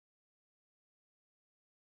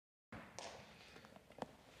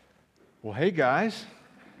Well, hey guys.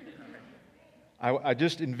 I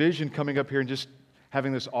just envisioned coming up here and just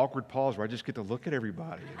having this awkward pause where I just get to look at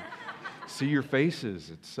everybody and see your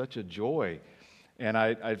faces. It's such a joy. And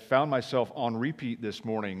I found myself on repeat this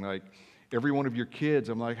morning, like every one of your kids,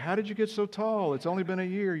 I'm like, how did you get so tall? It's only been a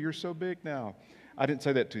year. You're so big now. I didn't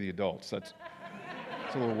say that to the adults. That's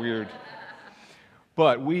a little weird.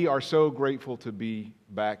 But we are so grateful to be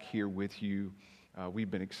back here with you.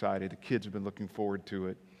 We've been excited. The kids have been looking forward to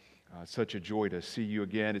it. Such a joy to see you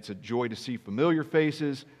again. It's a joy to see familiar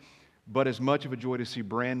faces, but as much of a joy to see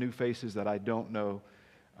brand new faces that I don't know.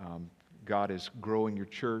 God is growing your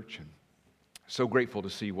church, and so grateful to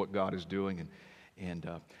see what God is doing. And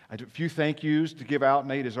I have a few thank yous to give out.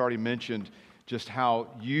 Nate has already mentioned just how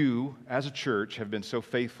you, as a church, have been so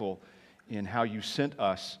faithful in how you sent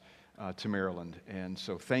us to Maryland. And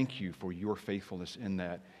so thank you for your faithfulness in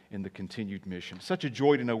that, in the continued mission. Such a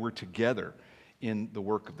joy to know we're together in the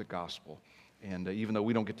work of the gospel. And even though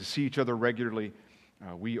we don't get to see each other regularly,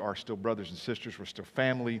 we are still brothers and sisters. We're still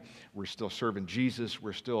family. We're still serving Jesus.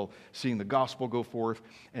 We're still seeing the gospel go forth.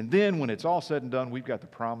 And then when it's all said and done, we've got the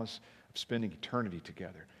promise of spending eternity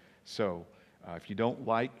together. So if you don't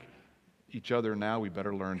like each other now, we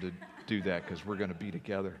better learn to do that, because we're going to be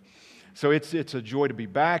together. So it's a joy to be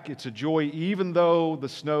back. It's a joy even though the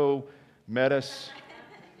snow met us.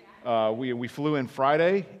 We flew in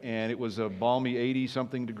Friday, and it was a balmy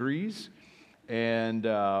 80-something degrees, and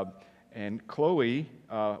Chloe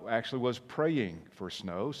actually was praying for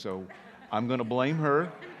snow, so I'm going to blame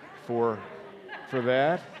her for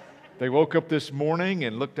that. They woke up this morning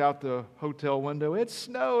and looked out the hotel window. It's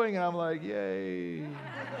snowing, and I'm like, yay.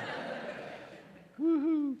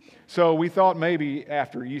 Woohoo. So we thought maybe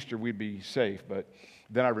after Easter we'd be safe, but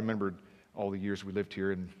then I remembered all the years we lived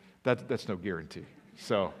here, and that's no guarantee.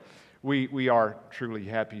 So we are truly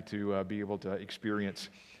happy to be able to experience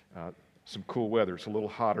some cool weather. It's a little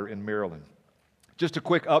hotter in Maryland. Just a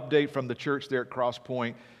quick update from the church there at Cross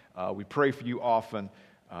Point. We pray for you often.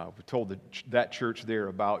 We told that church there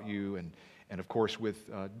about you, and of course with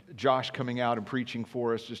Josh coming out and preaching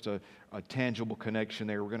for us, just a tangible connection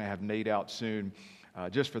there. We're going to have Nate out soon,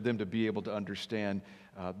 just for them to be able to understand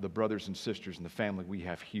the brothers and sisters and the family we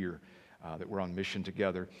have here. That we're on mission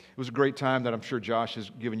together. It was a great time that I'm sure Josh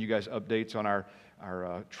has given you guys updates on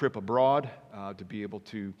our trip abroad to be able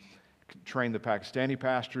to train the Pakistani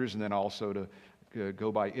pastors, and then also to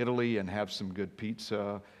go by Italy and have some good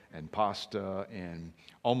pizza and pasta and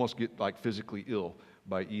almost get like physically ill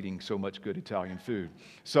by eating so much good Italian food.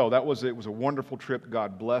 So it was a wonderful trip.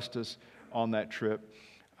 God blessed us on that trip.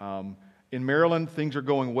 In Maryland, things are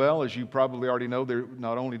going well. As you probably already know,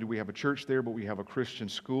 not only do we have a church there, but we have a Christian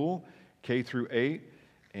school, K through 8,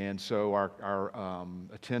 and so our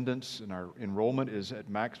attendance and our enrollment is at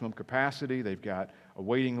maximum capacity. They've got a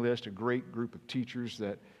waiting list, a great group of teachers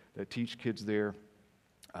that teach kids there.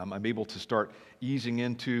 I'm able to start easing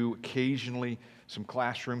into occasionally some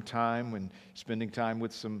classroom time and spending time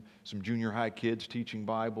with some junior high kids teaching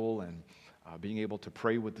Bible, and being able to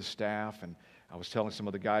pray with the staff. And I was telling some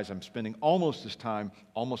of the guys I'm spending almost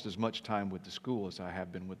as much time with the school as I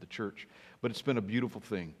have been with the church. But it's been a beautiful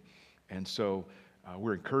thing. And so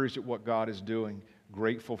we're encouraged at what God is doing,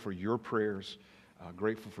 grateful for your prayers,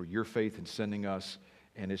 grateful for your faith in sending us,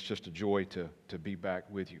 and it's just a joy to be back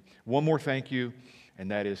with you. One more thank you,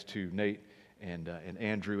 and that is to Nate and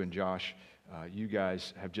Andrew and Josh. You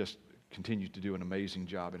guys have just continued to do an amazing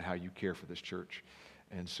job in how you care for this church.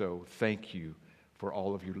 And so thank you for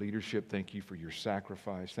all of your leadership. Thank you for your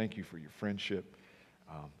sacrifice. Thank you for your friendship.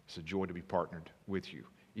 It's a joy to be partnered with you.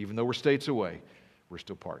 Even though we're states away, we're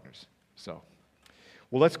still partners. So,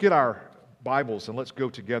 well, let's get our Bibles and let's go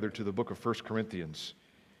together to the book of 1 Corinthians,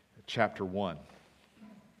 chapter 1.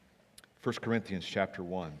 1 Corinthians, chapter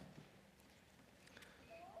 1.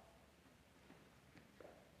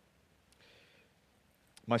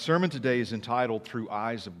 My sermon today is entitled, Through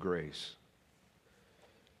Eyes of Grace.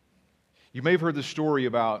 You may have heard the story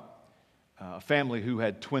about a family who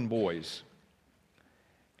had twin boys.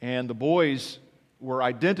 And the boys were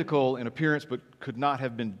identical in appearance, but could not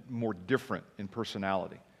have been more different in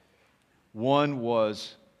personality. One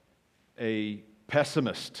was a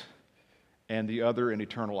pessimist, and the other an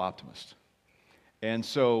eternal optimist. And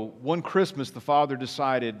so one Christmas, the father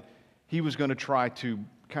decided he was going to try to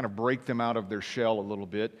kind of break them out of their shell a little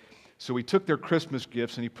bit. So he took their Christmas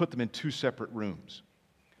gifts and he put them in two separate rooms.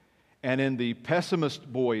 And in the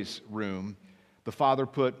pessimist boy's room, the father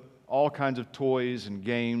put all kinds of toys and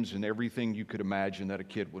games and everything you could imagine that a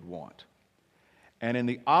kid would want. And in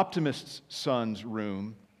the optimist's son's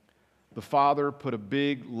room, the father put a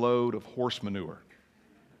big load of horse manure.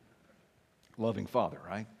 Loving father,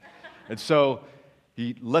 right? And so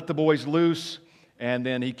he let the boys loose, and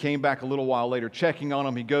then he came back a little while later checking on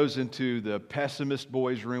them. He goes into the pessimist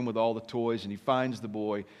boy's room with all the toys, and he finds the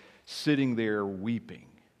boy sitting there weeping.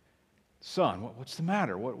 Son, what's the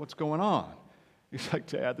matter? What's going on? He's like,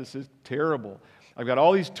 Dad, this is terrible. I've got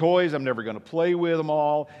all these toys. I'm never going to play with them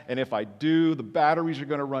all. And if I do, the batteries are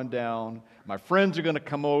going to run down. My friends are going to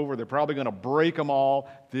come over. They're probably going to break them all.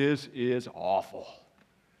 This is awful.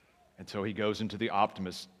 And so he goes into the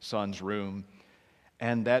optimist son's room,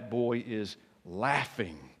 and that boy is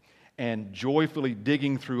laughing and joyfully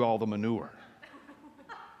digging through all the manure.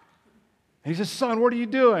 And he says, Son, what are you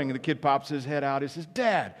doing? And the kid pops his head out. He says,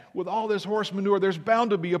 Dad, with all this horse manure, there's bound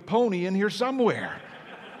to be a pony in here somewhere.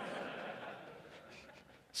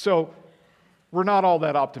 So we're not all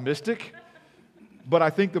that optimistic, but I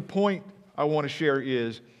think the point I want to share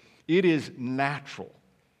is it is natural.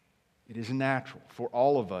 It is natural for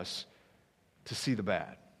all of us to see the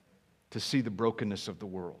bad, to see the brokenness of the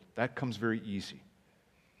world. That comes very easy.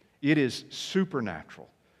 It is supernatural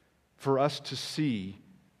for us to see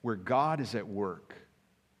where God is at work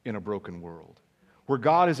in a broken world, where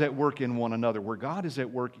God is at work in one another, where God is at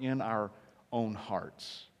work in our own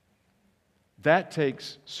hearts. That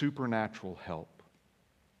takes supernatural help.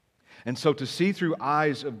 And so to see through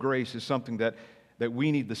eyes of grace is something that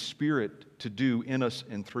we need the Spirit to do in us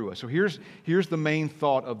and through us. So here's the main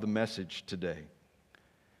thought of the message today.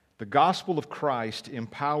 The gospel of Christ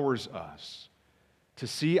empowers us to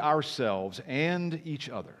see ourselves and each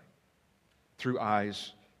other through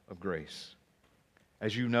eyes of grace.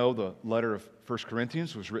 As you know, the letter of 1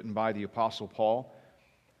 Corinthians was written by the Apostle Paul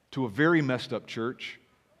to a very messed up church,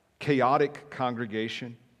 chaotic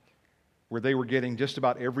congregation, where they were getting just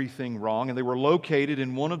about everything wrong, and they were located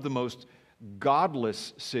in one of the most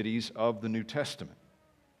godless cities of the New Testament.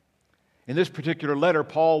 In this particular letter,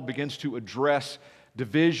 Paul begins to address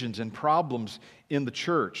divisions and problems in the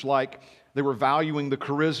church, like they were valuing the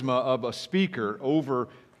charisma of a speaker over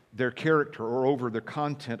their character or over the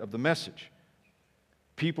content of the message.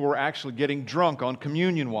 People were actually getting drunk on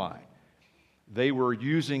communion wine. They were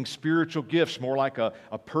using spiritual gifts more like a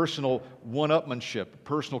personal one-upmanship,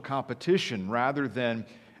 personal competition, rather than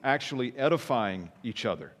actually edifying each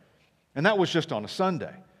other. And that was just on a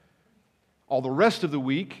Sunday. All the rest of the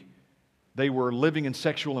week, they were living in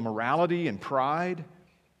sexual immorality and pride.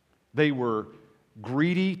 They were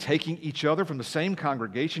greedy, taking each other from the same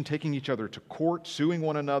congregation, taking each other to court, suing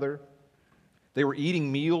one another. They were eating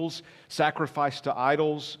meals sacrificed to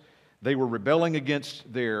idols. They were rebelling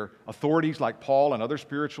against their authorities like Paul and other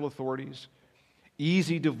spiritual authorities.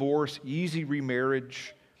 Easy divorce, easy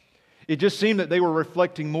remarriage. It just seemed that they were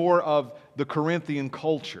reflecting more of the Corinthian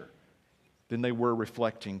culture than they were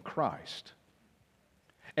reflecting Christ.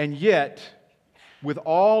 And yet, with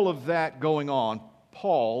all of that going on,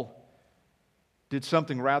 Paul did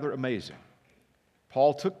something rather amazing.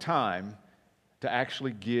 Paul took time to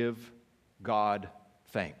actually give God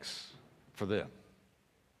thanks for them.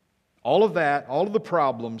 All of that, all of the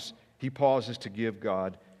problems, he pauses to give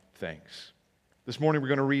God thanks. This morning we're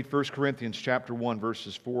going to read 1 Corinthians chapter 1,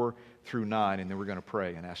 verses 4 through 9, and then we're going to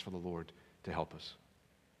pray and ask for the Lord to help us.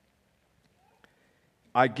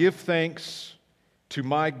 I give thanks to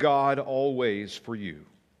my God always for you,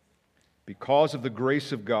 because of the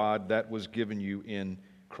grace of God that was given you in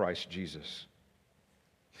Christ Jesus,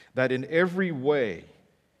 that in every way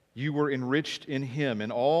you were enriched in Him in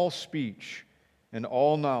all speech and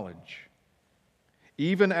all knowledge,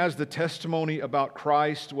 even as the testimony about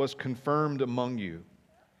Christ was confirmed among you,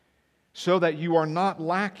 so that you are not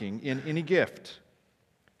lacking in any gift,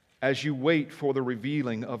 as you wait for the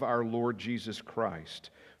revealing of our Lord Jesus Christ,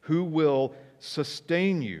 who will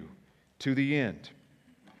sustain you to the end,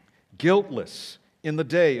 guiltless in the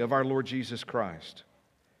day of our Lord Jesus Christ.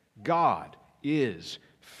 God is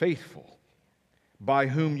faithful, by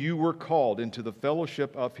whom you were called into the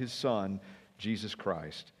fellowship of His Son, Jesus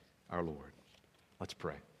Christ, our Lord. Let's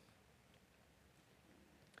pray.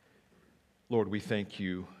 Lord, we thank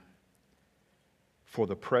you for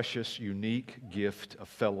the precious, unique gift of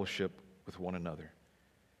fellowship with one another.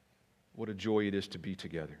 What a joy it is to be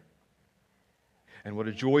together. And what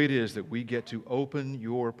a joy it is that we get to open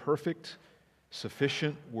your perfect,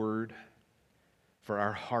 sufficient word for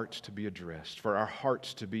our hearts to be addressed, for our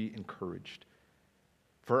hearts to be encouraged,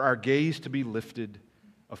 for our gaze to be lifted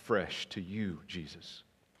afresh to you, Jesus.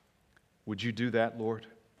 Would you do that, Lord?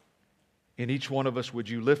 In each one of us, would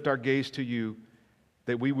you lift our gaze to you,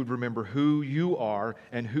 that we would remember who you are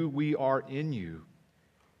and who we are in you,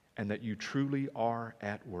 and that you truly are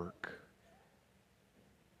at work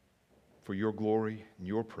for your glory and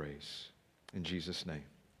your praise. In Jesus' name,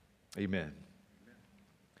 amen.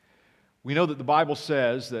 We know that the Bible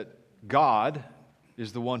says that God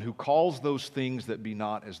is the one who calls those things that be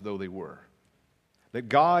not as though they were. That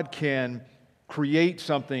God can create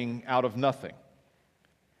something out of nothing.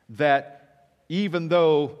 That even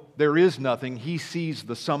though there is nothing, He sees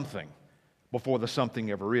the something before the something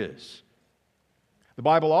ever is. The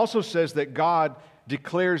Bible also says that God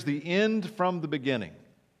declares the end from the beginning,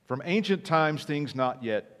 from ancient times things not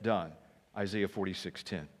yet done. Isaiah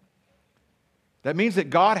 46:10. That means that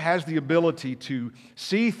God has the ability to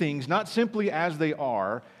see things not simply as they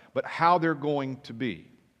are, but how they're going to be.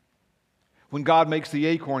 When God makes the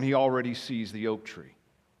acorn, He already sees the oak tree.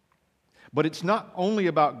 But it's not only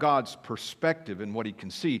about God's perspective and what He can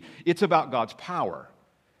see, it's about God's power.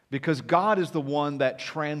 Because God is the one that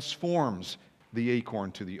transforms the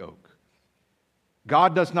acorn to the oak.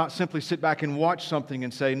 God does not simply sit back and watch something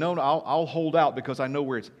and say, no, I'll hold out because I know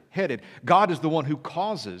where it's headed. God is the one who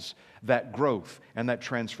causes that growth and that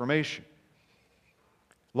transformation.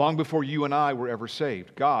 Long before you and I were ever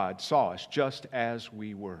saved, God saw us just as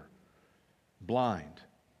we were. Blind,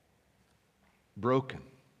 broken.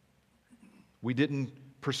 We didn't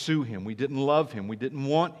pursue Him. We didn't love Him. We didn't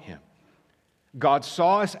want Him. God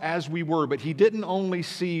saw us as we were, but He didn't only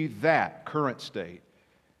see that current state.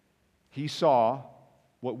 He saw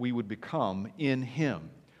what we would become in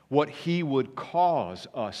Him, what He would cause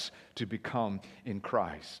us to become in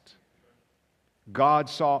Christ. God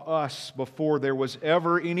saw us before there was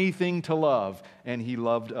ever anything to love, and He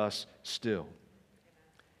loved us still.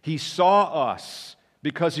 He saw us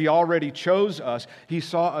because He already chose us. He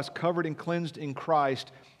saw us covered and cleansed in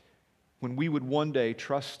Christ when we would one day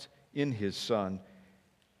trust in His Son,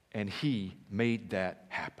 and He made that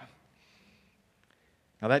happen.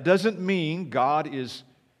 Now, that doesn't mean God is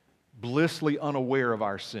blissfully unaware of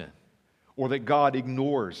our sin or that God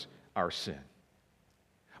ignores our sin.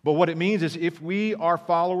 But what it means is if we are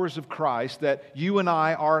followers of Christ, that you and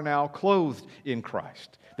I are now clothed in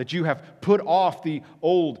Christ, that you have put off the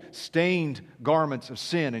old stained garments of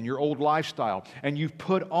sin and your old lifestyle, and you've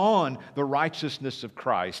put on the righteousness of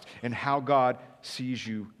Christ and how God sees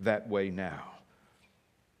you that way now.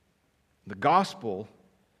 The gospel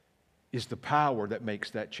is the power that makes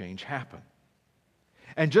that change happen.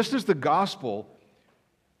 And just as the gospel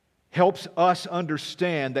helps us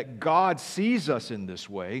understand that God sees us in this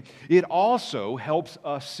way, it also helps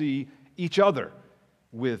us see each other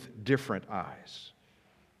with different eyes.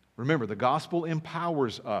 Remember, the gospel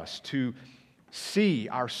empowers us to see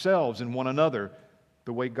ourselves and one another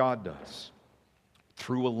the way God does,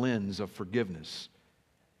 through a lens of forgiveness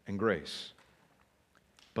and grace.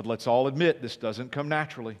 But let's all admit this doesn't come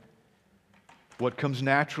naturally. What comes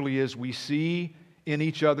naturally is we see in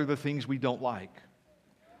each other the things we don't like.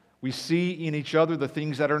 We see in each other the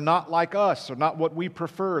things that are not like us or not what we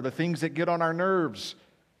prefer, the things that get on our nerves.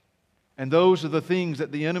 And those are the things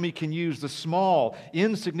that the enemy can use, the small,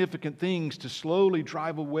 insignificant things, to slowly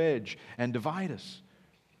drive a wedge and divide us.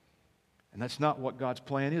 And that's not what God's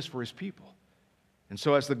plan is for His people. And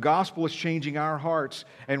so as the gospel is changing our hearts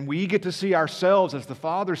and we get to see ourselves as the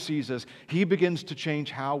Father sees us, He begins to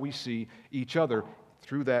change how we see each other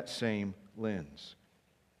through that same lens.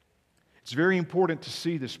 It's very important to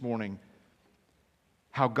see this morning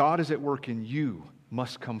how God is at work in you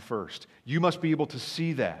must come first. You must be able to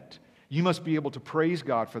see that. You must be able to praise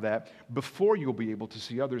God for that before you'll be able to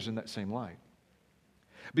see others in that same light.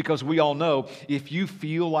 Because we all know if you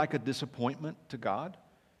feel like a disappointment to God,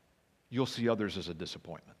 you'll see others as a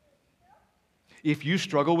disappointment. If you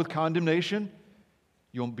struggle with condemnation,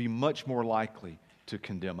 you'll be much more likely to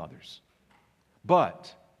condemn others.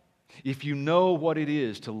 But if you know what it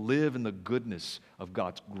is to live in the goodness of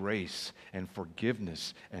God's grace and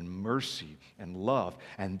forgiveness and mercy and love,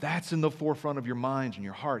 and that's in the forefront of your minds and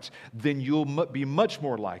your hearts, then you'll be much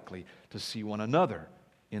more likely to see one another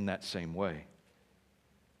in that same way.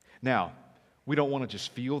 Now, we don't want to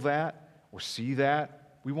just feel that or see that.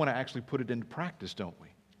 We want to actually put it into practice, don't we?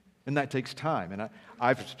 And that takes time. And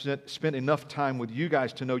I've spent enough time with you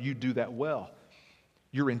guys to know you do that well.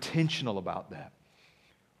 You're intentional about that.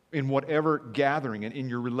 In whatever gathering and in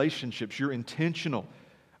your relationships, you're intentional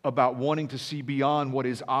about wanting to see beyond what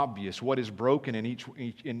is obvious, what is broken in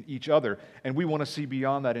each other, and we want to see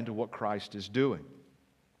beyond that into what Christ is doing.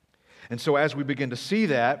 And so as we begin to see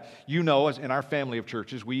that, you know, as in our family of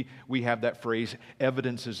churches, we have that phrase,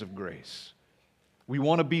 evidences of grace. We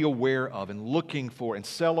want to be aware of and looking for and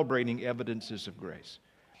celebrating evidences of grace,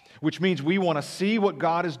 which means we want to see what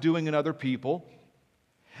God is doing in other people,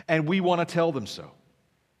 and we want to tell them so.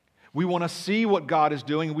 We want to see what God is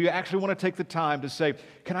doing. We actually want to take the time to say,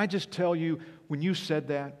 can I just tell you, when you said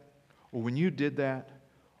that, or when you did that,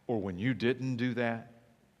 or when you didn't do that,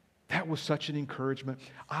 That was such an encouragement.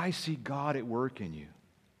 I see God at work in you.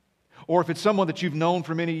 Or if it's someone that you've known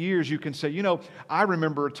for many years, you can say, you know, I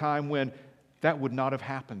remember a time when that would not have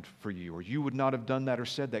happened for you, or you would not have done that or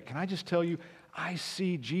said that. Can I just tell you, I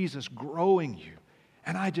see Jesus growing you,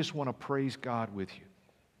 and I just want to praise God with you.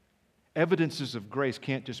 Evidences of grace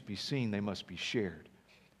can't just be seen, they must be shared.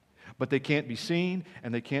 But they can't be seen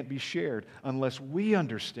and they can't be shared unless we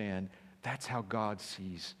understand that's how God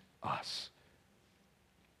sees us.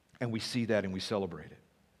 And we see that and we celebrate it.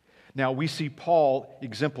 Now, we see Paul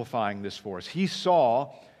exemplifying this for us. He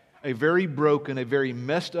saw a very broken, a very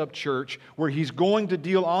messed up church where he's going to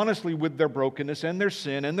deal honestly with their brokenness and their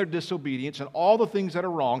sin and their disobedience and all the things that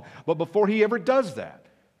are wrong. But before he ever does that,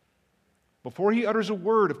 before he utters a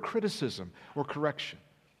word of criticism or correction,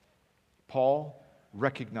 Paul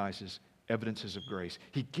recognizes evidences of grace.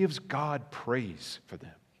 He gives God praise for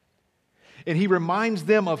them. And he reminds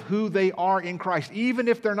them of who they are in Christ, even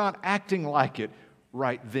if they're not acting like it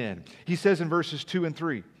right then. He says in verses 2 and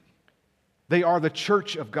 3, they are the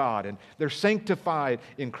church of God and they're sanctified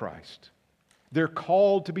in Christ. They're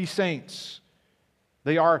called to be saints.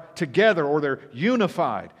 They are together or they're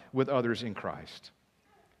unified with others in Christ.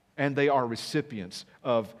 And they are recipients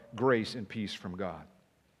of grace and peace from God.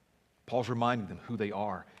 Paul's reminding them who they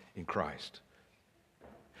are in Christ.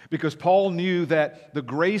 Because Paul knew that the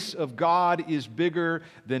grace of God is bigger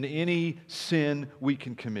than any sin we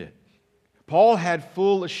can commit. Paul had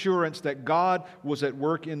full assurance that God was at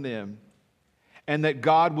work in them and that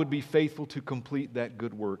God would be faithful to complete that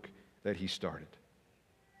good work that he started.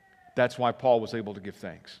 That's why Paul was able to give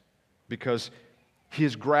thanks, because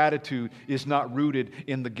his gratitude is not rooted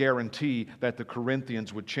in the guarantee that the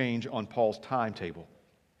Corinthians would change on Paul's timetable.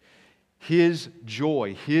 His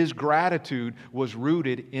joy, his gratitude was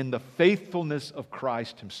rooted in the faithfulness of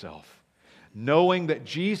Christ himself, knowing that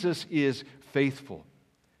Jesus is faithful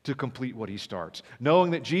to complete what he starts,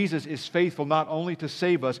 knowing that Jesus is faithful not only to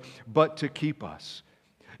save us, but to keep us,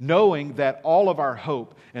 knowing that all of our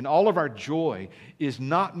hope and all of our joy is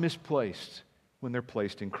not misplaced when they're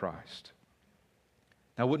placed in Christ.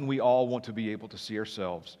 Now, wouldn't we all want to be able to see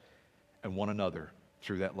ourselves and one another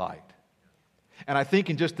through that light? And I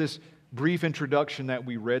think in just this brief introduction that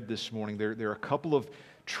we read this morning, there are a couple of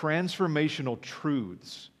transformational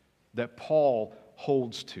truths that Paul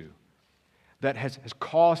holds to that has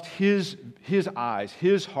caused his eyes,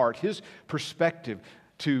 his heart, his perspective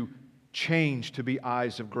to change to be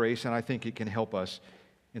eyes of grace, and I think it can help us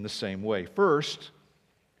in the same way. First,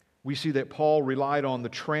 we see that Paul relied on the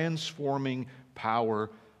transforming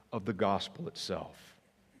power of the gospel itself.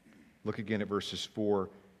 Look again at verses 4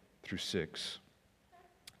 through 6.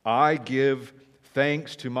 I give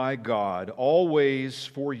thanks to my God always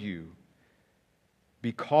for you,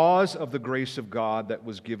 because of the grace of God that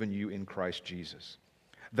was given you in Christ Jesus,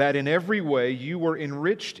 that in every way you were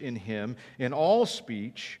enriched in him in all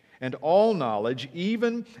speech and all knowledge,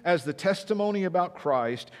 even as the testimony about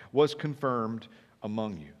Christ was confirmed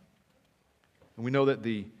among you. And we know that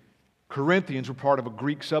the Corinthians were part of a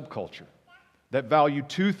Greek subculture that valued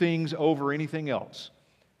two things over anything else: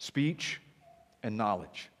 speech and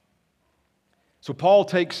knowledge. So Paul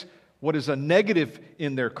takes what is a negative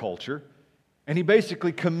in their culture, and he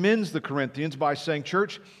basically commends the Corinthians by saying,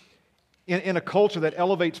 church, in a culture that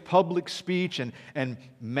elevates public speech and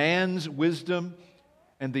man's wisdom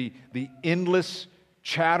and the endless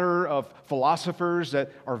chatter of philosophers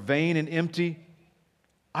that are vain and empty,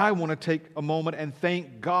 I want to take a moment and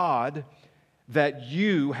thank God that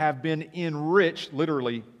you have been enriched,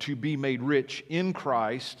 literally to be made rich in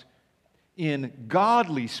Christ, in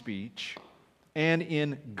godly speech and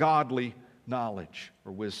in godly knowledge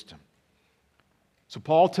or wisdom. So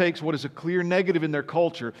Paul takes what is a clear negative in their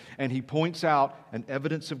culture and he points out an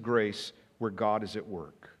evidence of grace where God is at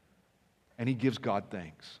work. And he gives God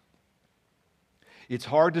thanks. It's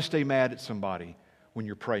hard to stay mad at somebody when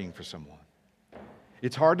you're praying for someone.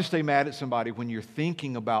 It's hard to stay mad at somebody when you're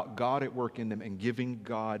thinking about God at work in them and giving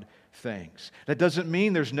God thanks. That doesn't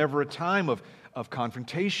mean there's never a time of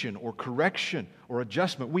confrontation or correction or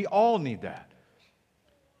adjustment. We all need that.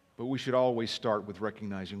 But we should always start with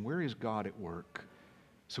recognizing where is God at work,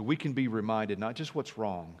 so we can be reminded not just what's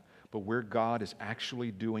wrong, but where God is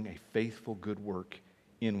actually doing a faithful good work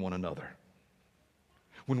in one another.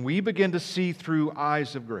 When we begin to see through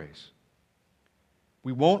eyes of grace,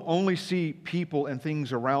 we won't only see people and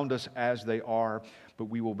things around us as they are, but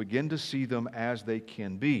we will begin to see them as they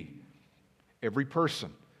can be. Every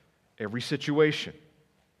person, every situation,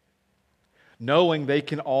 knowing they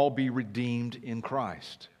can all be redeemed in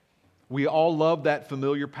Christ. We all love that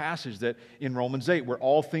familiar passage that in Romans 8, where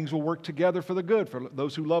all things will work together for the good, for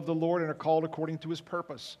those who love the Lord and are called according to his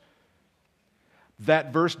purpose.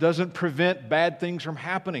 That verse doesn't prevent bad things from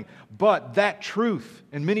happening. But that truth,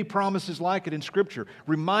 and many promises like it in Scripture,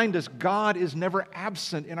 remind us God is never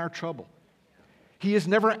absent in our trouble. He is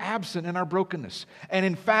never absent in our brokenness. And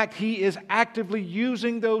in fact, He is actively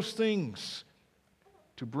using those things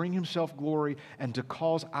to bring Himself glory and to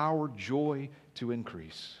cause our joy to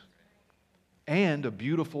increase. And a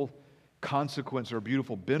beautiful consequence or a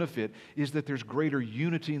beautiful benefit is that there's greater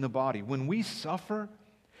unity in the body. When we suffer,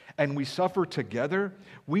 and we suffer together,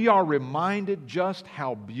 we are reminded just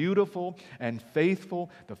how beautiful and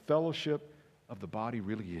faithful the fellowship of the body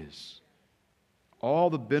really is. All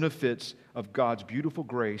the benefits of God's beautiful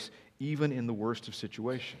grace, even in the worst of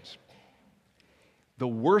situations. The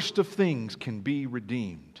worst of things can be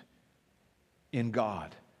redeemed in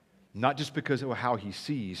God, not just because of how He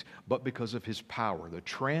sees, but because of His power, the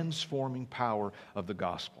transforming power of the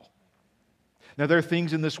gospel. Now, there are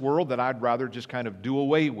things in this world that I'd rather just kind of do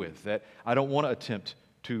away with, that I don't want to attempt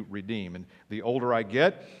to redeem. And the older I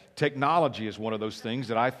get, technology is one of those things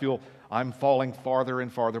that I feel I'm falling farther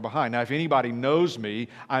and farther behind. Now, if anybody knows me,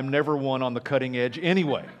 I'm never one on the cutting edge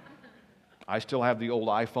anyway. I still have the old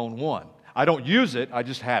iPhone 1. I don't use it, I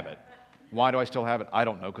just have it. Why do I still have it? I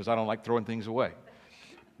don't know, because I don't like throwing things away.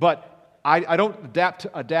 But I don't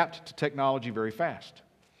adapt to technology very fast.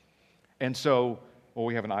 And so, well,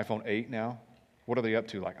 we have an iPhone 8 now. What are they up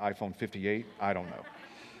to, like iPhone 58? I don't know.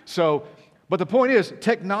 So, but the point is,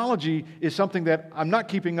 technology is something that I'm not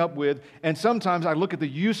keeping up with, and sometimes I look at the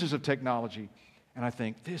uses of technology, and I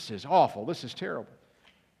think, this is awful, this is terrible.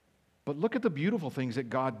 But look at the beautiful things that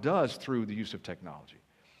God does through the use of technology.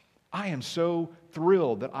 I am so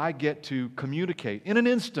thrilled that I get to communicate in an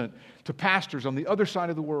instant to pastors on the other side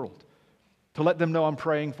of the world, to let them know I'm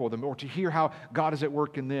praying for them, or to hear how God is at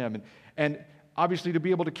work in them, and obviously to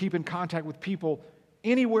be able to keep in contact with people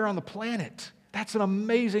anywhere on the planet. That's an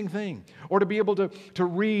amazing thing. Or to be able to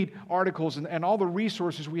read articles and all the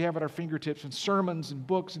resources we have at our fingertips, and sermons and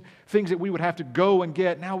books and things that we would have to go and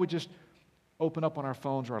get. Now we just open up on our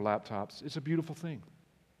phones or our laptops. It's a beautiful thing.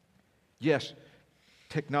 Yes,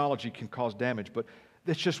 technology can cause damage, but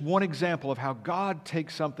that's just one example of how God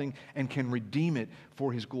takes something and can redeem it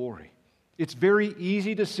for His glory. It's very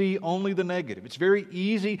easy to see only the negative. It's very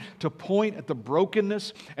easy to point at the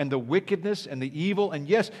brokenness and the wickedness and the evil. And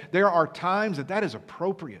yes, there are times that is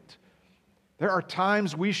appropriate. There are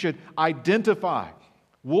times we should identify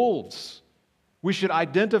wolves. We should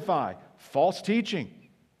identify false teaching.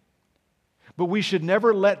 But we should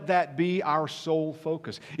never let that be our sole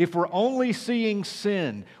focus. If we're only seeing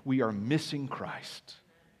sin, we are missing Christ.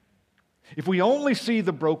 If we only see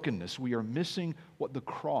the brokenness, we are missing what the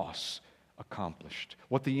cross accomplished,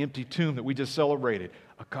 what the empty tomb that we just celebrated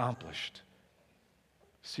accomplished.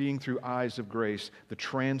 Seeing through eyes of grace, the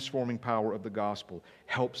transforming power of the gospel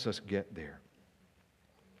helps us get there.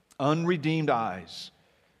 Unredeemed eyes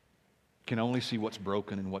can only see what's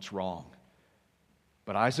broken and what's wrong.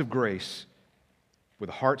 But eyes of grace, with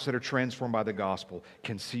hearts that are transformed by the gospel,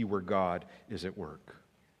 can see where God is at work.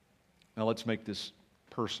 Now let's make this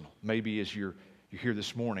personal. Maybe as you're here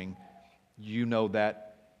this morning, you know that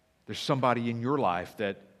there's somebody in your life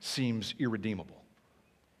that seems irredeemable.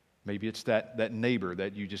 Maybe it's that neighbor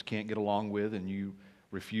that you just can't get along with and you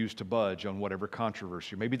refuse to budge on whatever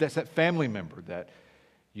controversy. Maybe that's that family member that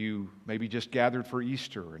you maybe just gathered for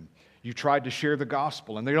Easter and you tried to share the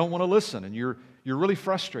gospel and they don't want to listen and you're really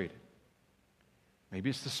frustrated. Maybe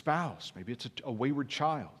it's the spouse. Maybe it's a wayward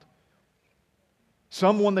child.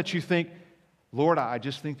 Someone that you think, Lord, I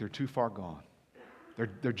just think they're too far gone.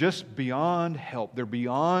 They're just beyond help. They're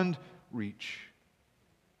beyond reach.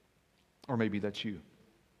 Or maybe that's you.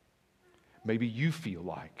 Maybe you feel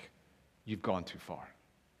like you've gone too far.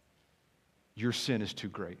 Your sin is too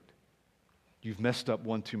great. You've messed up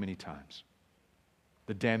one too many times.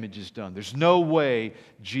 The damage is done. There's no way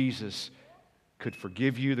Jesus could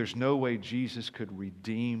forgive you. There's no way Jesus could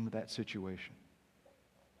redeem that situation.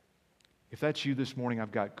 If that's you this morning,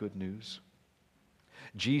 I've got good news.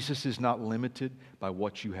 Jesus is not limited by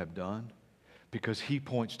what you have done because He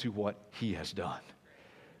points to what He has done.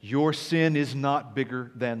 Your sin is not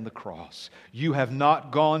bigger than the cross. You have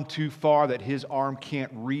not gone too far that His arm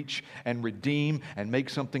can't reach and redeem and make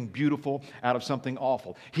something beautiful out of something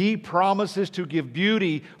awful. He promises to give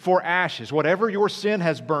beauty for ashes. Whatever your sin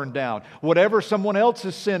has burned down, whatever someone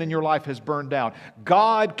else's sin in your life has burned down,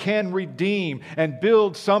 God can redeem and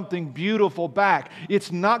build something beautiful back.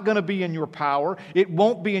 It's not going to be in your power. It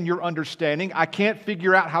won't be in your understanding. I can't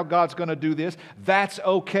figure out how God's going to do this. That's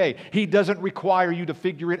okay. He doesn't require you to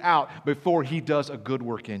figure it out before He does a good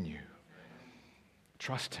work in you.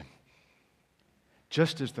 Trust Him.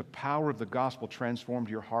 Just as the power of the gospel transformed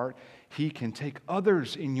your heart, He can take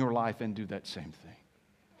others in your life and do that same thing.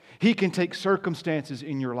 He can take circumstances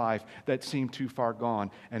in your life that seem too far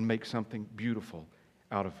gone and make something beautiful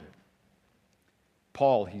out of it.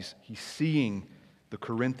 Paul, he's seeing the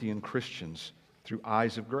Corinthian Christians through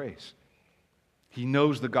eyes of grace. He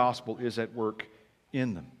knows the gospel is at work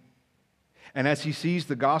in them. And as he sees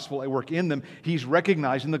the gospel at work in them, he's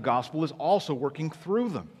recognizing the gospel is also working through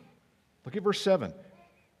them. Look at verse 7.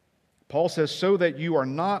 Paul says, so that you are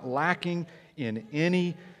not lacking in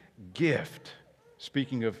any gift.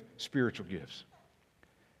 Speaking of spiritual gifts.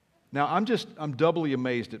 Now, I'm doubly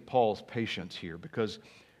amazed at Paul's patience here, because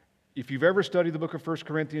if you've ever studied the book of 1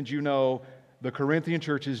 Corinthians, you know the Corinthian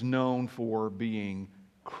church is known for being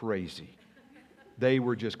crazy. They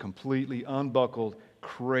were just completely unbuckled,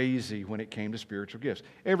 crazy when it came to spiritual gifts.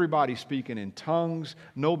 Everybody speaking in tongues,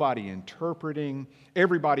 nobody interpreting,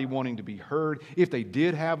 everybody wanting to be heard. If they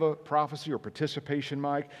did have a prophecy or participation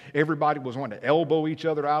mic, everybody was wanting to elbow each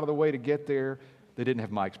other out of the way to get there. They didn't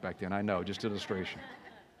have mics back then, I know, just illustration.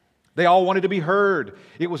 They all wanted to be heard.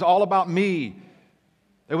 It was all about me.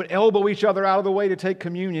 They would elbow each other out of the way to take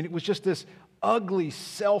communion. It was just this ugly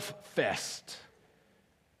self-fest.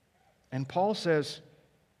 And Paul says,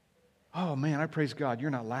 oh man, I praise God,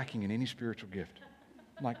 you're not lacking in any spiritual gift.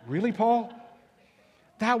 I'm like, really, Paul?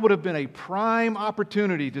 That would have been a prime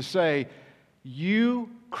opportunity to say, you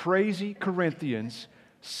crazy Corinthians,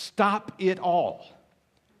 stop it all.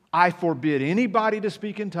 I forbid anybody to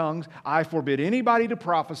speak in tongues. I forbid anybody to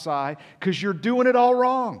prophesy, because you're doing it all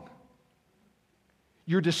wrong.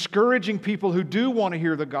 You're discouraging people who do want to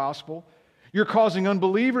hear the gospel. You're causing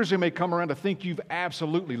unbelievers who may come around to think you've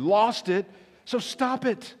absolutely lost it. So stop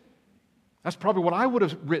it. That's probably what I would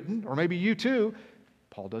have written, or maybe you too.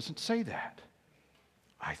 Paul doesn't say that.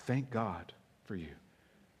 I thank God for you.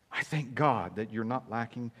 I thank God that you're not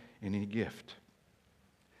lacking in any gift.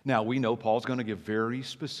 Now, we know Paul's going to give very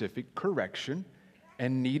specific correction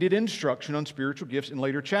and needed instruction on spiritual gifts in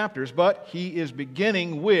later chapters, but he is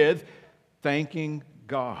beginning with thanking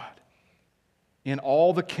God. In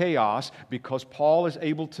all the chaos, because Paul is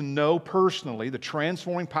able to know personally the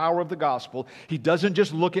transforming power of the gospel, he doesn't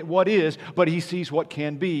just look at what is, but he sees what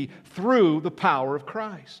can be through the power of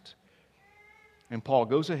Christ. And Paul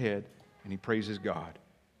goes ahead and he praises God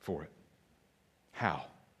for it. How?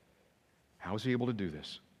 How is he able to do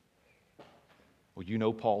this? Well, you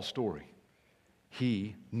know Paul's story.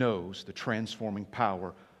 He knows the transforming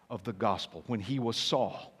power of the gospel. When he was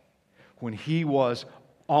Saul, when he was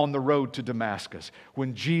on the road to Damascus,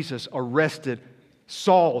 when Jesus arrested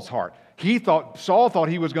Saul's heart, Saul thought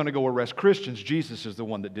he was going to go arrest Christians. Jesus is the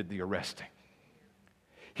one that did the arresting.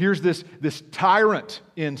 Here's this tyrant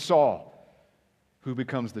in Saul who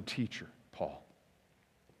becomes the teacher, Paul.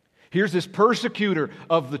 Here's this persecutor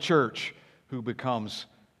of the church who becomes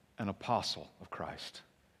an apostle of Christ.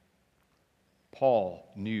 Paul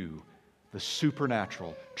knew the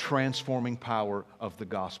supernatural, transforming power of the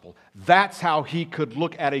gospel. That's how he could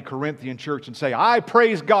look at a Corinthian church and say, I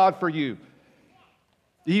praise God for you.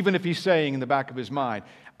 Even if he's saying in the back of his mind,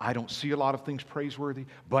 I don't see a lot of things praiseworthy,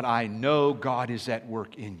 but I know God is at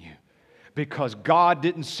work in you. Because God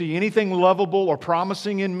didn't see anything lovable or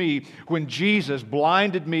promising in me when Jesus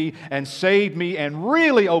blinded me and saved me and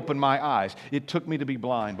really opened my eyes. It took me to be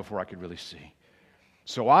blind before I could really see.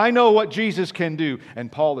 So I know what Jesus can do, and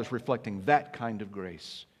Paul is reflecting that kind of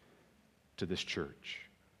grace to this church.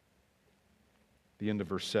 The end of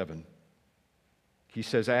verse 7. He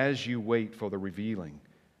says, as you wait for the revealing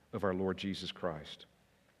of our Lord Jesus Christ.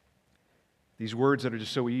 These words that are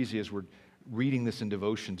just so easy as we're reading this in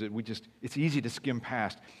devotions, it's easy to skim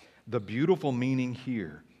past. The beautiful meaning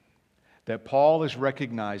here that Paul is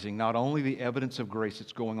recognizing not only the evidence of grace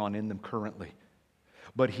that's going on in them currently,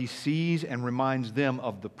 but he sees and reminds them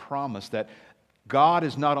of the promise that God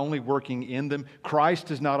is not only working in them,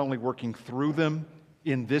 Christ is not only working through them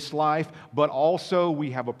in this life, but also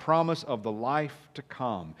we have a promise of the life to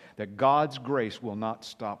come, that God's grace will not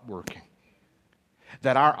stop working.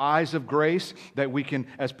 That our eyes of grace, that we can,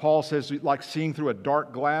 as Paul says, like seeing through a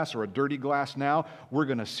dark glass or a dirty glass now, we're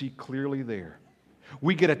going to see clearly there.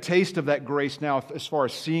 We get a taste of that grace now as far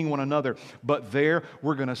as seeing one another, but there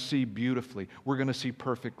we're going to see beautifully, we're going to see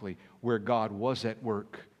perfectly where God was at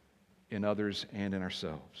work in others and in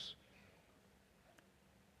ourselves.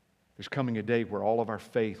 There's coming a day where all of our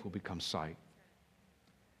faith will become sight.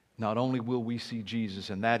 Not only will we see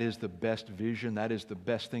Jesus, and that is the best vision, that is the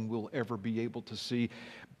best thing we'll ever be able to see.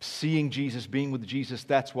 Seeing Jesus, being with Jesus,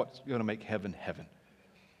 that's what's going to make heaven heaven.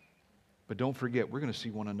 But don't forget, we're going to see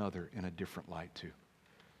one another in a different light too.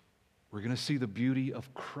 We're going to see the beauty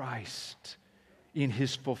of Christ in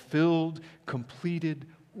His fulfilled, completed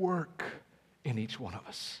work in each one of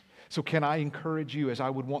us. So can I encourage you, as I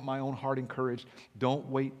would want my own heart encouraged, don't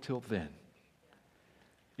wait till then.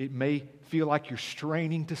 It may feel like you're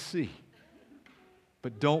straining to see,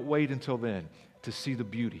 but don't wait until then to see the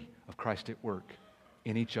beauty of Christ at work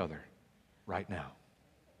in each other right now.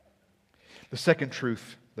 The second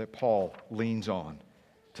truth that Paul leans on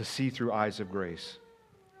to see through eyes of grace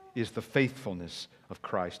is the faithfulness of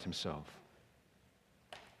Christ Himself.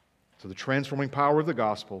 So the transforming power of the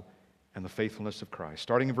gospel and the faithfulness of Christ.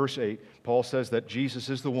 Starting in verse 8, Paul says that Jesus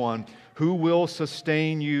is the one who will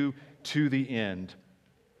sustain you to the end,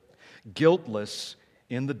 guiltless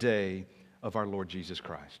in the day of our Lord Jesus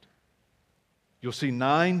Christ. You'll see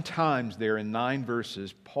 9 times there in 9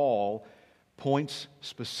 verses, Paul points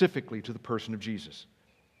specifically to the person of Jesus.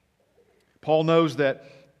 Paul knows that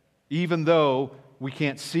even though we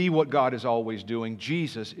can't see what God is always doing,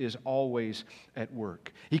 Jesus is always at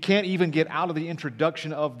work. He can't even get out of the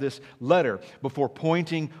introduction of this letter before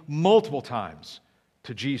pointing multiple times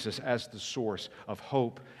to Jesus as the source of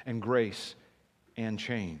hope and grace and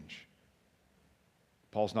change.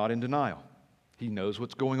 Paul's not in denial. He knows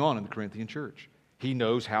what's going on in the Corinthian church. He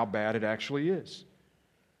knows how bad it actually is.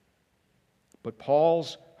 But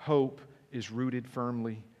Paul's hope is rooted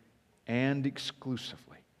firmly and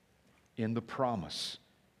exclusively in the promise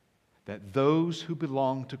that those who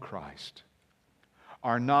belong to Christ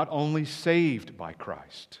are not only saved by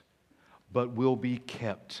Christ, but will be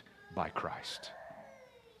kept by Christ.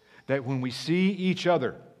 That when we see each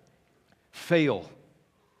other fail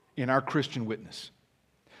in our Christian witness,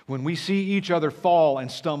 when we see each other fall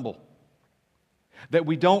and stumble, that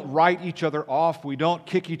we don't write each other off, we don't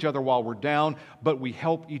kick each other while we're down, but we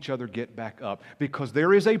help each other get back up. Because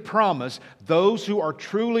there is a promise, those who are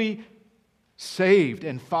truly saved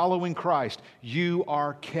and following Christ, you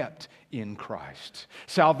are kept in Christ.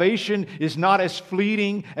 Salvation is not as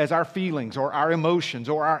fleeting as our feelings or our emotions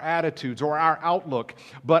or our attitudes or our outlook,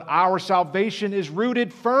 but our salvation is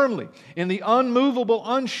rooted firmly in the unmovable,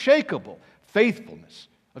 unshakable faithfulness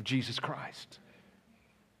of Jesus Christ.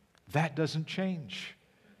 That doesn't change.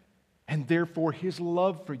 And therefore, His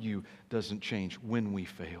love for you doesn't change when we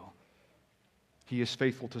fail. He is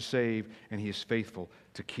faithful to save, and He is faithful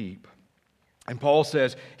to keep. And Paul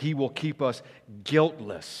says He will keep us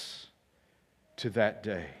guiltless to that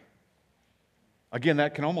day. Again,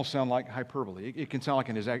 that can almost sound like hyperbole. It can sound like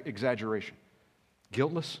an exaggeration.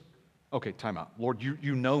 Guiltless? Okay, time out. Lord,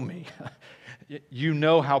 you know me. You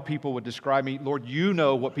know how people would describe me. Lord, you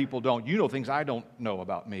know what people don't. You know things I don't know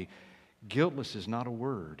about me. Guiltless is not a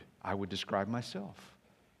word I would describe myself.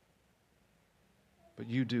 But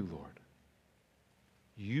you do, Lord.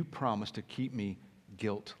 You promise to keep me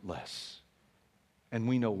guiltless. And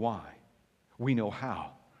we know why. We know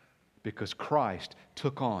how. Because Christ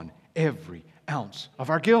took on every ounce of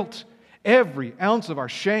our guilt, every ounce of our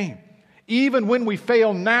shame. Even when we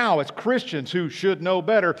fail now as Christians who should know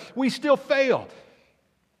better, we still fail.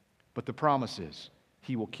 But the promise is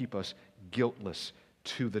He will keep us guiltless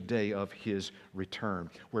to the day of His return,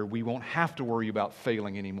 where we won't have to worry about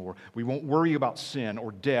failing anymore. We won't worry about sin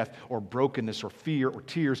or death or brokenness or fear or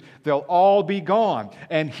tears. They'll all be gone.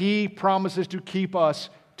 And He promises to keep us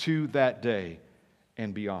to that day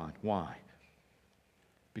and beyond. Why?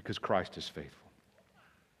 Because Christ is faithful.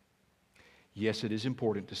 Yes, it is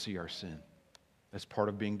important to see our sin. That's part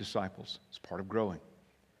of being disciples. It's part of growing.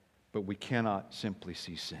 But we cannot simply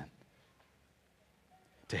see sin.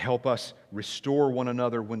 To help us restore one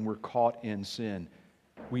another when we're caught in sin,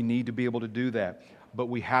 we need to be able to do that. But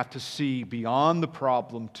we have to see beyond the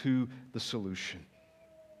problem to the solution.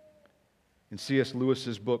 In C.S.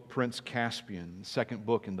 Lewis's book, Prince Caspian, the second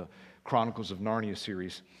book in the Chronicles of Narnia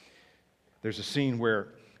series, there's a scene where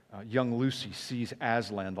young Lucy sees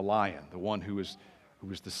Aslan the lion, the one who is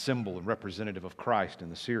the symbol and representative of Christ in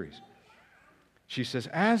the series. She says,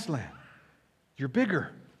 "Aslan, you're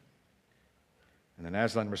bigger." And then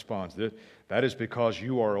Aslan responds, "That is because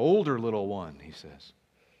you are older, little one," he says.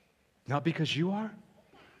 "Not because you are?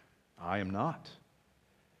 I am not.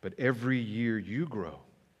 But every year you grow,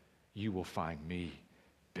 you will find me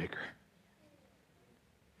bigger."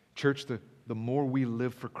 Church, the more we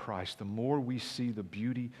live for Christ, the more we see the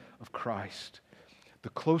beauty of Christ, the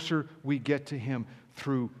closer we get to Him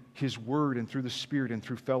through His Word and through the Spirit and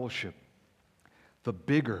through fellowship, the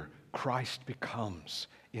bigger Christ becomes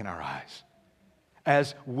in our eyes.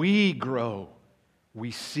 As we grow,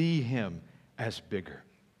 we see Him as bigger.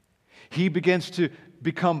 He begins to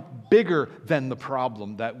become bigger than the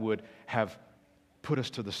problem that would have put us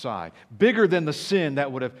to the side, bigger than the sin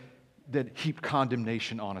that would have that heap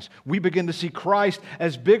condemnation on us. We begin to see Christ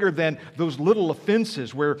as bigger than those little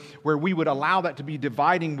offenses where we would allow that to be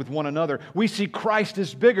dividing with one another. We see Christ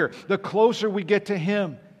as bigger. The closer we get to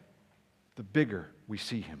Him, the bigger we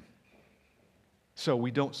see Him. So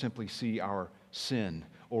we don't simply see our sin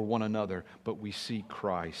or one another, but we see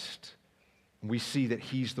Christ. We see that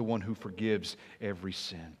He's the one who forgives every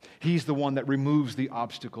sin. He's the one that removes the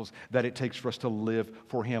obstacles that it takes for us to live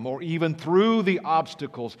for Him. Or even through the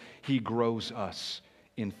obstacles, He grows us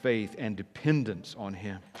in faith and dependence on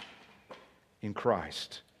Him. In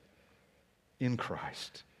Christ,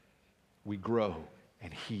 we grow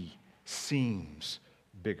and He seems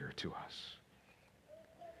bigger to us.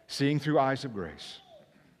 Seeing through eyes of grace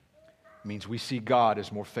means we see God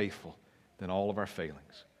as more faithful than all of our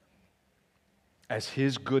failings. As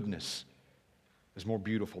His goodness is more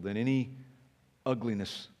beautiful than any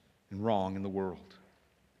ugliness and wrong in the world.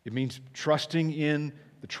 It means trusting in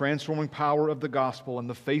the transforming power of the gospel and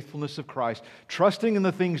the faithfulness of Christ, trusting in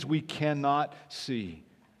the things we cannot see,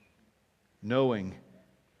 knowing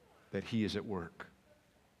that He is at work.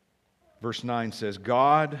 Verse 9 says,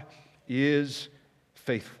 God is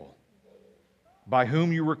faithful, by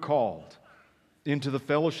whom you were called into the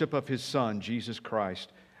fellowship of His Son, Jesus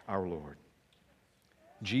Christ our Lord.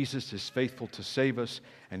 Jesus is faithful to save us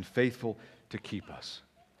and faithful to keep us,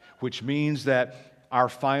 which means that our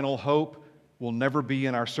final hope will never be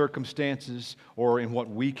in our circumstances or in what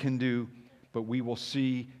we can do, but we will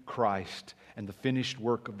see Christ and the finished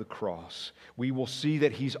work of the cross. We will see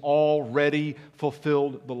that He's already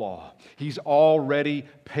fulfilled the law. He's already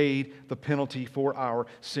paid the penalty for our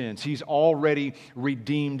sins. He's already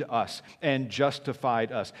redeemed us and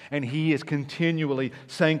justified us. And He is continually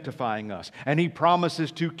sanctifying us. And He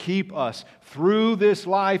promises to keep us through this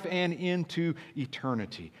life and into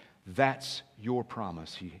eternity. That's your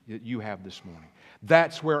promise that you have this morning.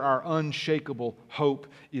 That's where our unshakable hope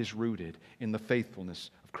is rooted, in the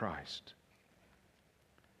faithfulness of Christ.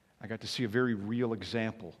 I got to see a very real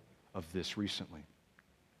example of this recently.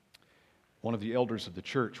 One of the elders of the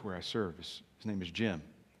church where I serve, his name is Jim.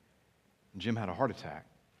 And Jim had a heart attack,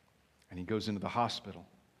 and he goes into the hospital.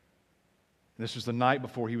 And this was the night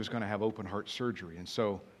before he was going to have open heart surgery. And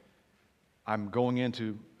so I'm going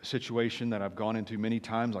into a situation that I've gone into many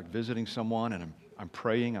times, like visiting someone, and I'm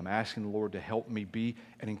praying, I'm asking the Lord to help me be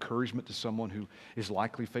an encouragement to someone who is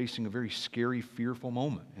likely facing a very scary, fearful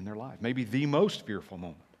moment in their life, maybe the most fearful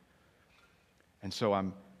moment. And so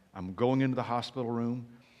I'm going into the hospital room,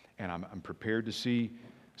 and I'm prepared to see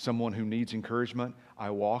someone who needs encouragement. I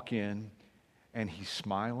walk in, and he's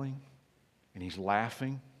smiling, and he's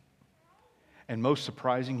laughing. And most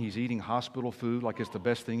surprising, he's eating hospital food like it's the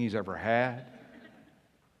best thing he's ever had.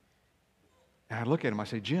 And I look at him, I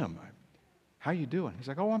say, Jim, how you doing? He's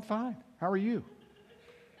like, oh, I'm fine. How are you?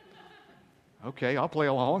 Okay, I'll play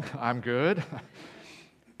along. I'm good.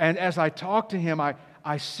 And as I talk to him,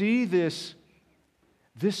 I see this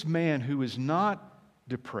man who is not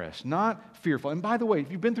depressed, not fearful. And by the way,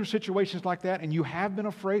 if you've been through situations like that and you have been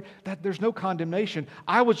afraid, that there's no condemnation.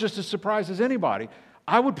 I was just as surprised as anybody.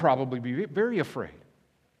 I would probably be very afraid.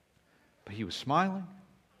 But he was smiling.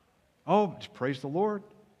 Oh, just praise the Lord.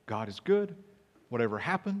 God is good. Whatever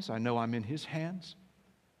happens, I know I'm in His hands.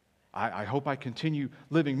 I hope I continue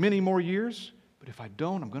living many more years, but if I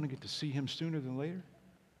don't, I'm going to get to see Him sooner than later.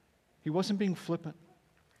 He wasn't being flippant.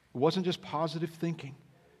 It wasn't just positive thinking.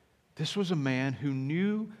 This was a man who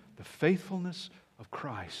knew the faithfulness of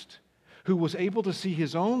Christ, who was able to see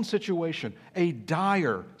his own situation, a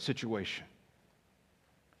dire situation,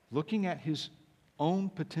 looking at his own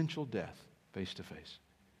potential death face to face,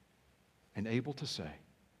 and able to say,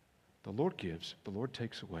 the Lord gives, the Lord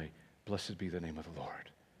takes away. Blessed be the name of the Lord.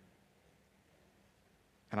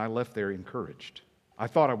 And I left there encouraged. I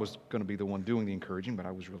thought I was going to be the one doing the encouraging, but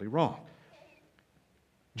I was really wrong.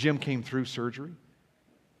 Jim came through surgery.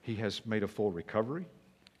 He has made a full recovery,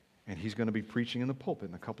 and he's going to be preaching in the pulpit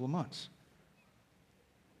in a couple of months.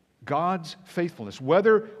 God's faithfulness,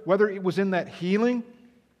 whether it was in that healing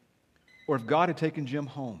or if God had taken Jim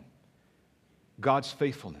home, God's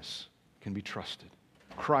faithfulness can be trusted.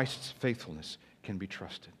 Christ's faithfulness can be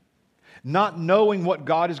trusted. Not knowing what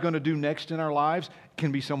God is going to do next in our lives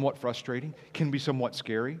can be somewhat frustrating, can be somewhat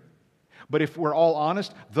scary. But if we're all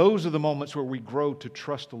honest, those are the moments where we grow to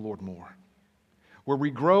trust the Lord more. Where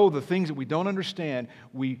we grow the things that we don't understand,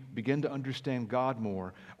 we begin to understand God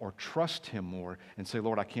more or trust Him more and say,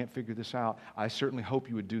 Lord, I can't figure this out. I certainly hope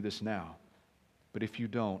you would do this now. But if you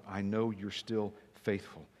don't, I know you're still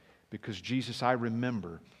faithful. Because Jesus, I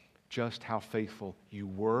remember just how faithful you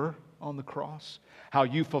were on the cross, how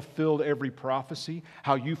you fulfilled every prophecy,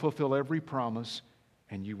 how you fulfill every promise,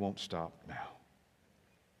 and you won't stop now.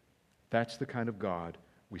 That's the kind of God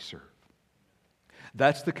we serve.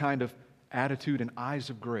 That's the kind of attitude and eyes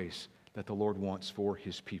of grace that the Lord wants for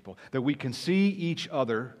His people. That we can see each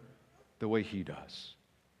other the way He does.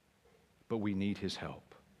 But we need His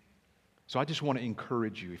help. So I just want to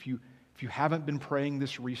encourage you, if you haven't been praying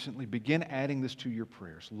this recently, begin adding this to your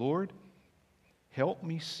prayers. Lord, help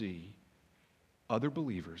me see other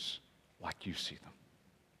believers like you see them.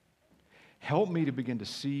 Help me to begin to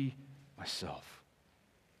see myself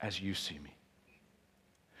as you see me.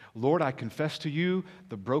 Lord, I confess to you,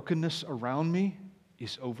 the brokenness around me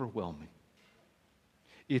is overwhelming.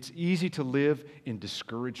 It's easy to live in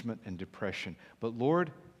discouragement and depression. But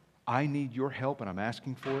Lord, I need your help, and I'm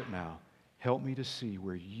asking for it now. Help me to see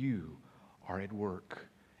where you are at work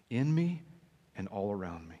in me and all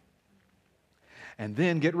around me. And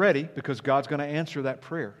then get ready, because God's going to answer that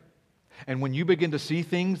prayer. And when you begin to see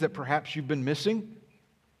things that perhaps you've been missing,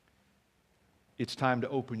 it's time to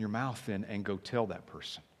open your mouth then and go tell that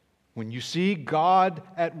person. When you see God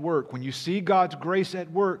at work, when you see God's grace at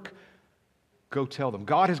work, go tell them.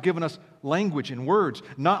 God has given us language and words,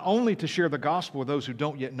 not only to share the gospel with those who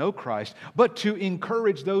don't yet know Christ, but to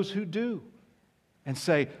encourage those who do. And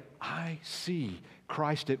say, I see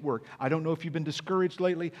Christ at work. I don't know if you've been discouraged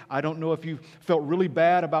lately. I don't know if you've felt really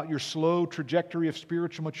bad about your slow trajectory of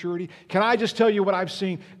spiritual maturity. Can I just tell you what I've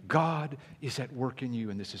seen? God is at work in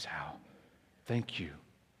you, and this is how. Thank you.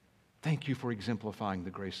 Thank you for exemplifying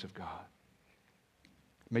the grace of God.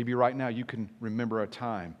 Maybe right now you can remember a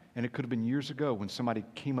time, and it could have been years ago, when somebody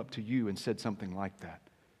came up to you and said something like that.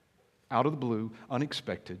 Out of the blue,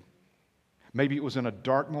 unexpected. Maybe it was in a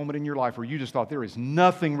dark moment in your life where you just thought there is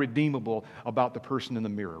nothing redeemable about the person in the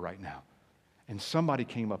mirror right now. And somebody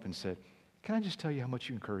came up and said, can I just tell you how much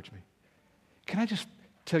you encourage me? Can I just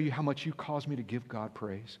tell you how much you cause me to give God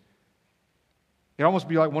praise? It almost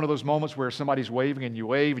be like one of those moments where somebody's waving and you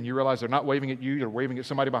wave and you realize they're not waving at you, they're waving at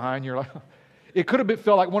somebody behind you. You're like, it could have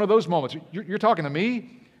felt like one of those moments. You're talking to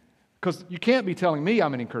me? Because you can't be telling me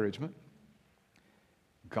I'm an encouragement.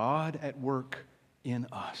 God at work in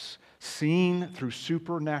us, seen through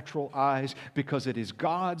supernatural eyes, because it is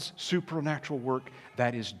God's supernatural work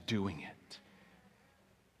that is doing it.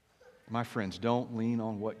 My friends, don't lean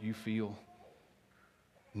on what you feel.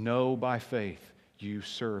 Know by faith you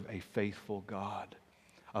serve a faithful God,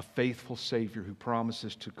 a faithful Savior who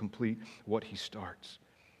promises to complete what He starts.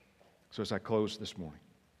 So as I close this morning,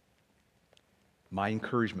 my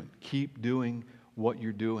encouragement, keep doing what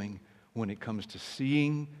you're doing when it comes to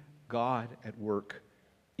seeing God at work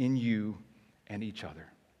in you and each other.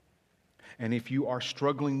 And if you are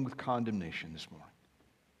struggling with condemnation this morning,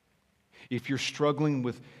 if you're struggling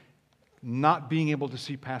with not being able to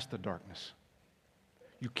see past the darkness,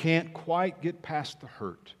 you can't quite get past the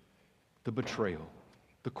hurt, the betrayal,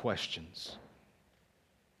 the questions.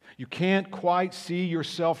 You can't quite see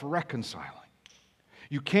yourself reconciling.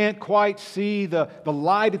 You can't quite see the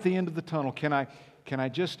light at the end of the tunnel. Can I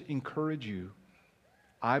just encourage you?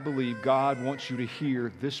 I believe God wants you to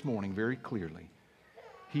hear this morning very clearly.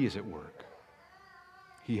 He is at work.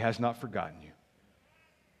 He has not forgotten you.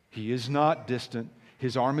 He is not distant.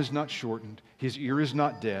 His arm is not shortened. His ear is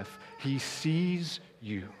not deaf. He sees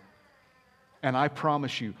you. And I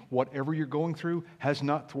promise you, whatever you're going through has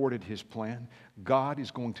not thwarted His plan. God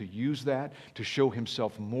is going to use that to show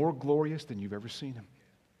Himself more glorious than you've ever seen Him.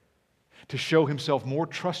 To show Himself more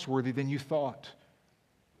trustworthy than you thought.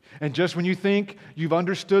 And just when you think you've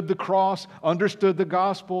understood the cross, understood the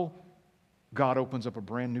gospel, God opens up a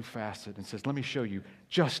brand new facet and says, let me show you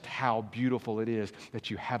just how beautiful it is that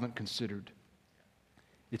you haven't considered.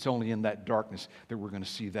 It's only in that darkness that we're going to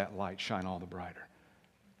see that light shine all the brighter.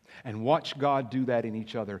 And watch God do that in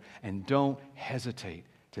each other, and don't hesitate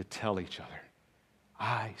to tell each other,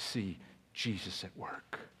 I see Jesus at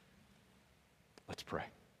work. Let's pray.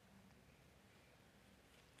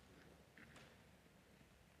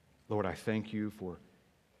 Lord, I thank you for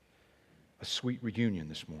a sweet reunion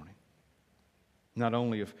this morning. Not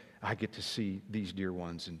only if I get to see these dear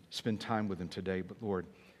ones and spend time with them today, but Lord,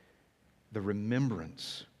 the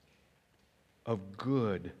remembrance of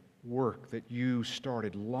good work that you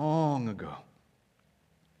started long ago.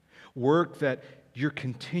 Work that you're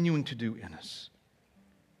continuing to do in us.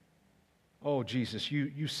 Oh, Jesus,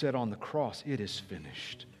 you said on the cross, it is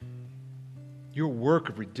finished. Your work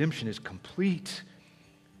of redemption is complete.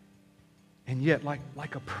 And yet,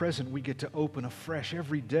 like a present, we get to open afresh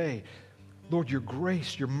every day. Lord, your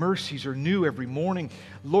grace, your mercies are new every morning.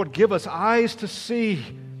 Lord, give us eyes to see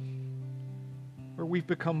where we've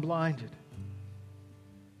become blinded,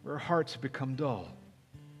 where our hearts have become dull.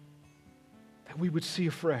 That we would see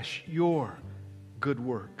afresh your good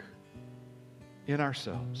work in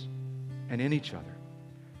ourselves and in each other,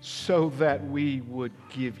 so that we would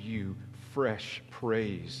give you fresh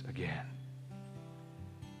praise again.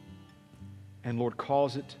 And Lord,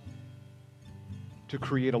 cause it to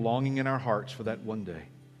create a longing in our hearts for that one day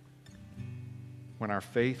when our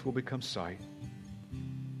faith will become sight,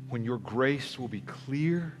 when your grace will be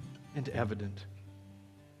clear and evident,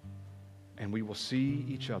 and we will see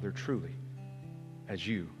each other truly as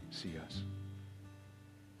you see us.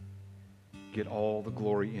 Get all the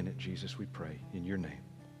glory in it, Jesus, we pray. In your name,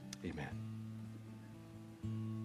 amen.